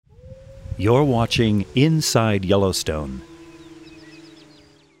You're watching Inside Yellowstone.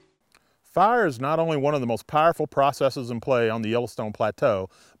 Fire is not only one of the most powerful processes in play on the Yellowstone Plateau,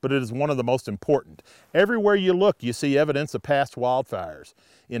 but it is one of the most important. Everywhere you look, you see evidence of past wildfires.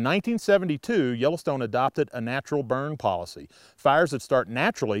 In 1972, Yellowstone adopted a natural burn policy. Fires that start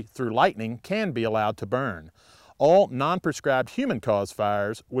naturally through lightning can be allowed to burn. All non-prescribed human-caused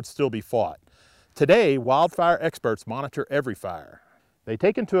fires would still be fought. Today, wildfire experts monitor every fire. They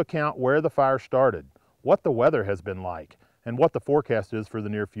take into account where the fire started, what the weather has been like, and what the forecast is for the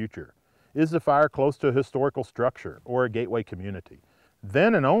near future. Is the fire close to a historical structure or a gateway community?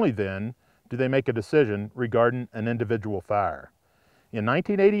 Then and only then do they make a decision regarding an individual fire. In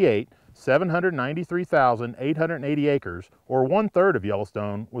 1988, 793,880 acres, or 1/3 of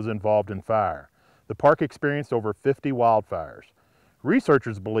Yellowstone, was involved in fire. The park experienced over 50 wildfires.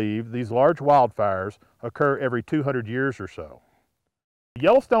 Researchers believe these large wildfires occur every 200 years or so.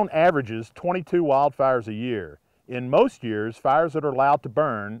 Yellowstone averages 22 wildfires a year. In most years, fires that are allowed to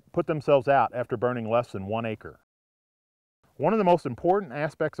burn put themselves out after burning less than 1 acre. One of the most important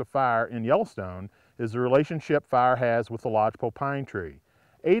aspects of fire in Yellowstone is the relationship fire has with the lodgepole pine tree.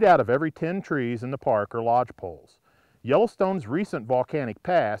 8 out of every 10 trees in the park are lodgepoles. Yellowstone's recent volcanic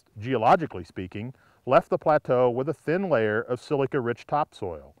past, geologically speaking, left the plateau with a thin layer of silica-rich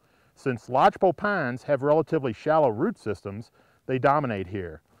topsoil. Since lodgepole pines have relatively shallow root systems, they dominate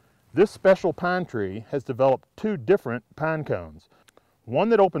here. This special pine tree has developed 2 different pine cones, one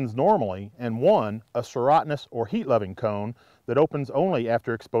that opens normally and one, a serotinous or heat-loving cone, that opens only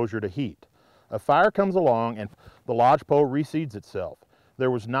after exposure to heat. A fire comes along and the lodgepole reseeds itself.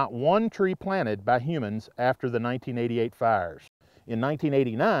 There was not one tree planted by humans after the 1988 fires. In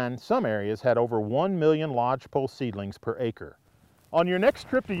 1989, some areas had over 1 million lodgepole seedlings per acre. On your next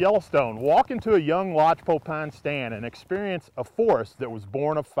trip to Yellowstone, walk into a young lodgepole pine stand and experience a forest that was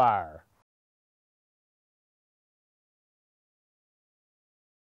born of fire.